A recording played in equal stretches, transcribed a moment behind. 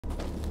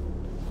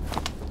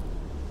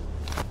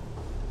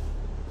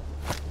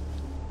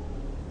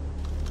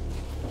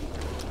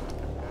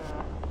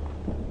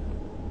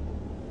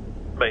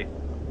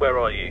Where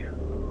are you?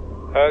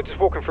 Just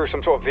walking through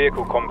some sort of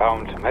vehicle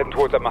compound. I'm heading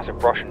towards that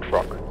massive Russian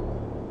truck.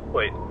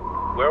 Wait,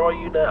 where are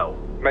you now?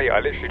 Mate, I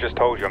literally just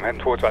told you I'm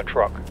heading towards that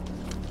truck.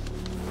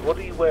 What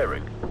are you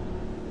wearing?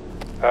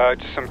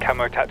 Just some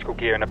camo tactical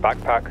gear in a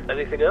backpack.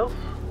 Anything else?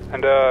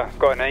 And,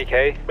 got an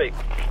AK. Mate,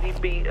 can you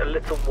be a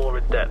little more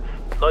in depth?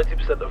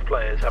 90% of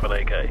players have an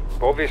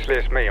AK. Well, obviously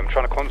it's me. I'm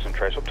trying to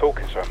concentrate. Stop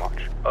talking so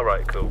much.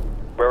 Alright, cool.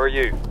 Where are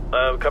you?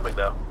 I'm coming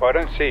now. Well, I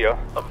don't see you.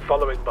 I'm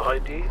following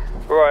behind you.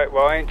 Right,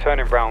 well, I ain't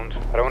turning round.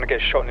 I don't want to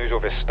get shot news all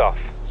this stuff.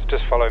 So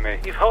just follow me.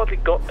 You've hardly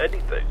got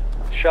anything.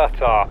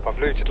 Shut up. I've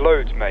looted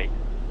loads, mate.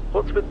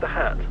 What's with the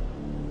hat?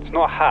 It's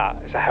not a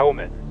hat. It's a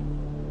helmet.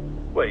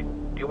 Wait,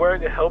 you're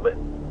wearing a helmet?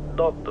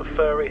 Not the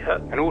furry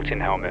hat? An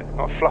Altin helmet,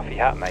 not a fluffy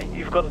hat, mate.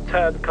 You've got a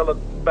tan-coloured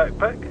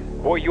backpack?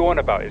 What are you on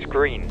about? It's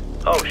green.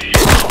 Oh, shit.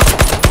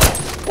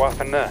 What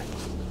happened there?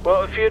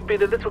 Well, if you had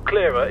been a little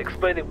clearer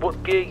explaining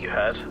what gear you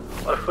had,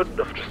 I wouldn't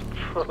have just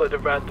followed a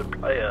random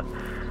player.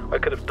 I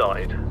could have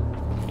died.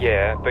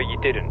 Yeah, but you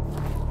didn't.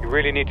 You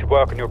really need to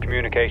work on your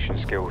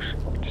communication skills.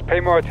 Just pay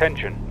more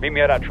attention. Meet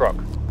me at that truck.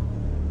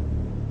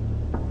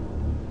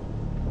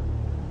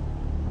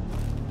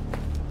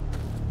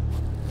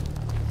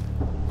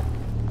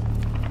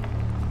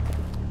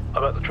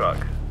 I'm at the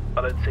truck.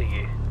 I don't see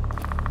you.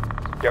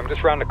 Yeah, I'm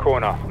just round the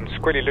corner. I'm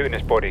just quickly looting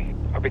this body.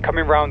 I'll be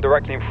coming round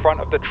directly in front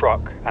of the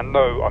truck, and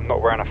no, I'm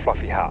not wearing a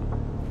fluffy hat.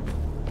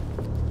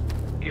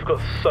 You've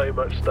got so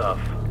much stuff.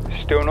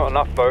 Still not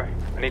enough though.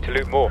 I need to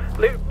loot more.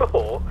 Loot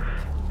more?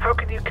 How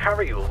can you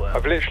carry all that?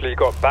 I've literally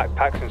got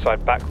backpacks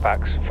inside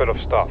backpacks full of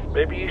stuff.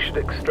 Maybe you should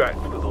extract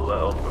with all that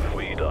on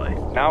before you die.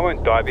 Now I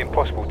won't die, it'd be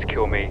impossible to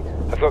kill me.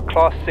 I've got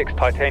class 6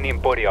 titanium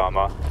body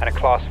armor and a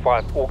class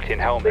 5 Altin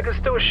helmet. They can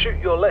still shoot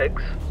your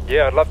legs.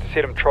 Yeah, I'd love to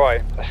see them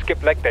try. I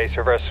skip leg days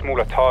for a very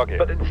smaller target.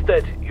 But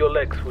instead, your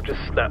legs will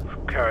just snap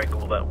from carrying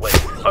all that weight.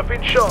 I've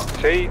been shot!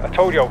 See, I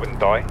told you I wouldn't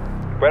die.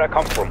 Where'd that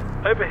come from?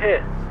 Over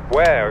here.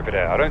 Where over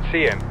there? I don't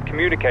see him.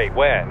 Communicate.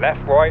 Where? Left,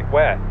 right,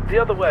 where?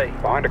 The other way.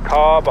 Behind a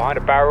car, behind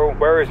a barrel.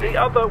 Where is he?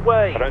 The other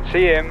way. I don't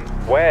see him.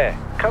 Where?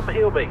 Come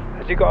heal me.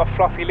 Has he got a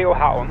fluffy little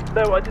hat on?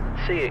 No, I didn't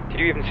see it. Did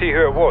you even see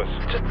who it was?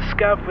 It's just a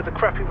scav with a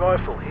crappy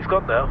rifle. He's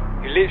gone now.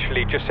 You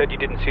literally just said you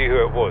didn't see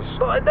who it was.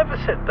 But I never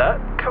said that.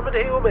 Come and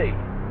heal me.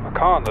 I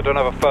can't. I don't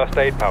have a first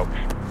aid pouch.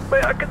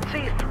 Mate, I can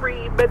see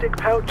 3 medic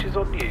pouches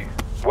on you.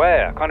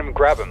 Where? I can't even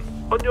grab them.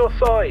 On your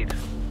side.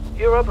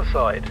 Your other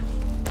side.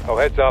 Oh,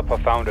 heads up.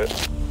 I found it.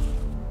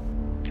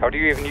 How do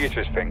you even use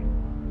this thing?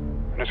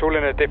 And it's all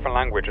in a different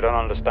language. I don't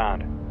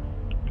understand.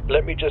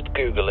 Let me just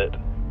Google it.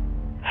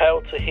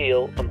 How to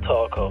heal on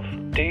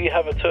Tarkov. Do you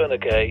have a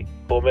tourniquet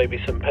or maybe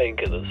some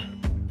painkillers?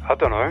 I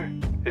don't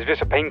know. Is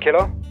this a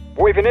painkiller?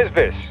 What even is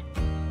this?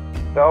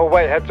 Oh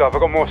wait, heads up, I've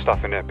got more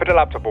stuff in here. Put the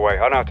laptop away,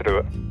 I know how to do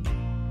it.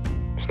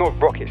 It's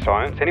not rocket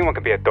science, anyone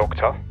can be a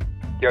doctor.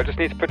 Yeah, I just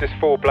need to put this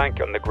 4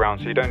 blanket on the ground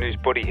so you don't lose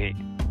body heat.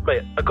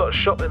 Mate, I got a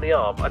shot in the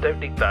arm, I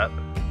don't need that.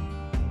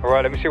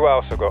 Alright, let me see what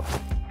else I've got.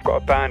 I've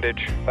got a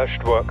bandage, that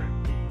should work.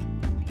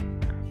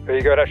 There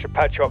you go, that should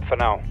patch you up for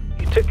now.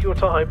 You took your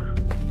time.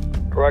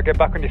 Alright, get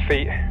back on your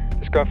feet.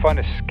 Let's go and find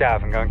this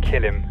scav and go and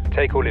kill him.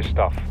 Take all his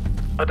stuff.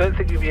 I don't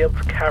think you'll be able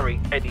to carry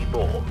any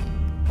more.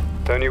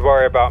 Don't you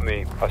worry about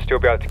me. I'll still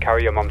be able to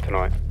carry your mum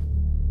tonight.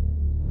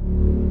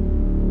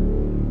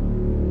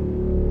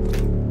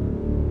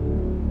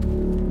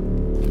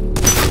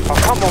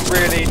 Oh, come on,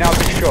 really? Now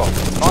the shot.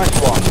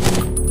 Nice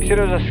one. You said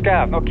it was a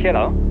scav, not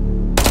Killa?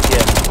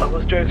 Yeah, I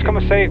was joking. Just come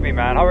and save me,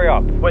 man. Hurry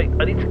up. Wait,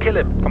 I need to kill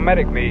him. Come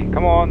medic me.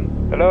 Come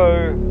on.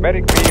 Hello?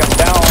 Medic me. I'm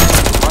down.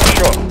 Nice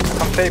shot.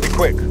 Come save me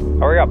quick.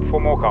 Hurry up before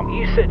more come.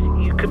 You said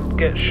you couldn't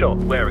get shot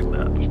wearing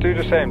that. Just do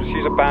the same. Just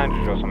use a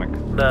bandage or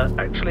something. Nah,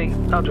 actually,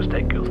 I'll just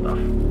take your stuff.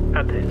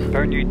 And his.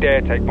 Don't you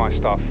dare take my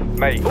stuff.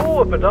 Mate. Oh,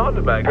 a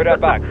banana bag. Put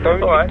that back.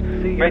 Don't. Alright,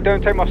 see ya. Mate,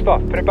 don't take my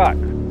stuff. Put it back.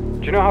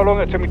 Do you know how long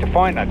it took me to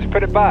find that? Just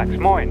put it back. It's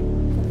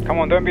mine. Come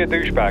on, don't be a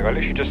douchebag. I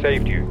literally just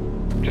saved you.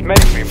 Just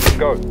medic me and let's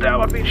go.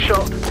 Now I've been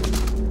shot.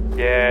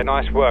 Yeah,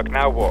 nice work.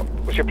 Now what?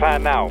 What's your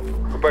plan now?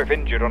 We're both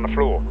injured on the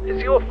floor.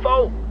 It's your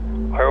fault.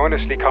 I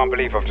honestly can't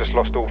believe I've just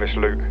lost all this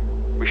loot.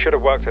 We should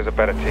have worked as a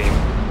better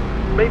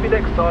team. Maybe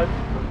next time.